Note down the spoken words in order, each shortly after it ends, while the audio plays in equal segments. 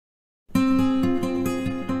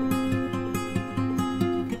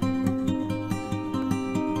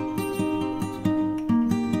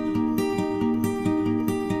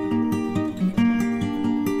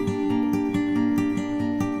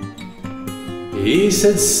He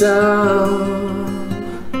said, son,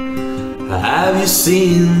 have you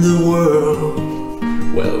seen the world?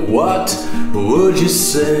 Well, what would you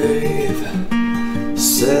say if I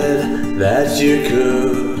said that you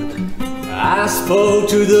could? I spoke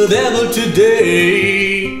to the devil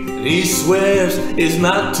today, and he swears it's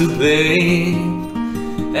not to blame.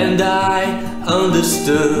 And I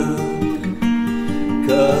understood,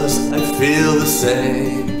 'cause I feel the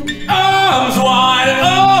same. Arms wide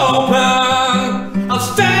open, I'll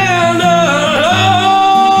stand alone.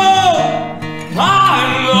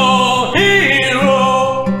 I'm no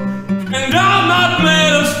hero, and I'm not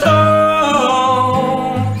made of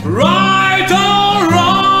stone. Right or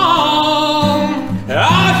wrong, I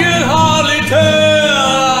can hardly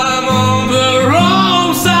tell. I'm on the wrong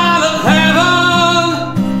side of heaven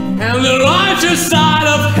and the righteous side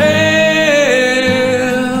of hell.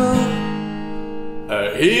 A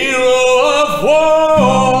hero of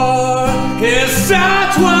war, is that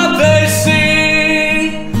what they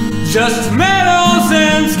see? Just medals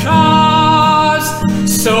and scars,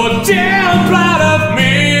 so damn proud of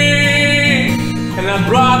me. And I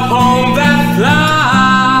brought home that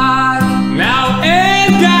flag, now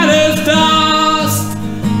ain't got its dust,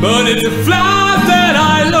 but it's a flag that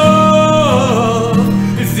I love.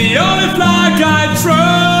 It's the only flag I trust.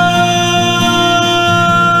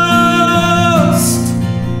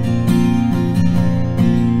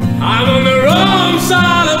 I'm on the wrong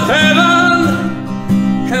side of heaven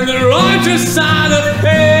and the righteous side of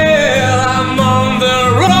hell. I'm on the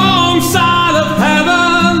wrong side of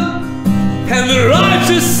heaven and the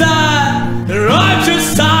righteous side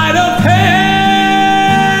of hell.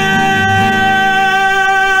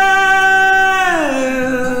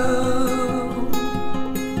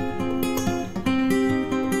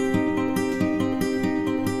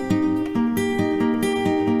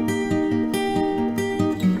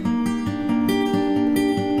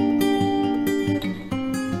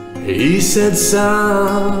 He said,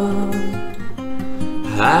 son,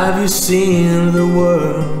 have you seen the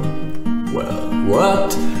world? Well,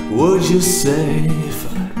 what would you say if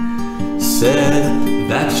I said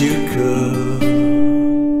that you could?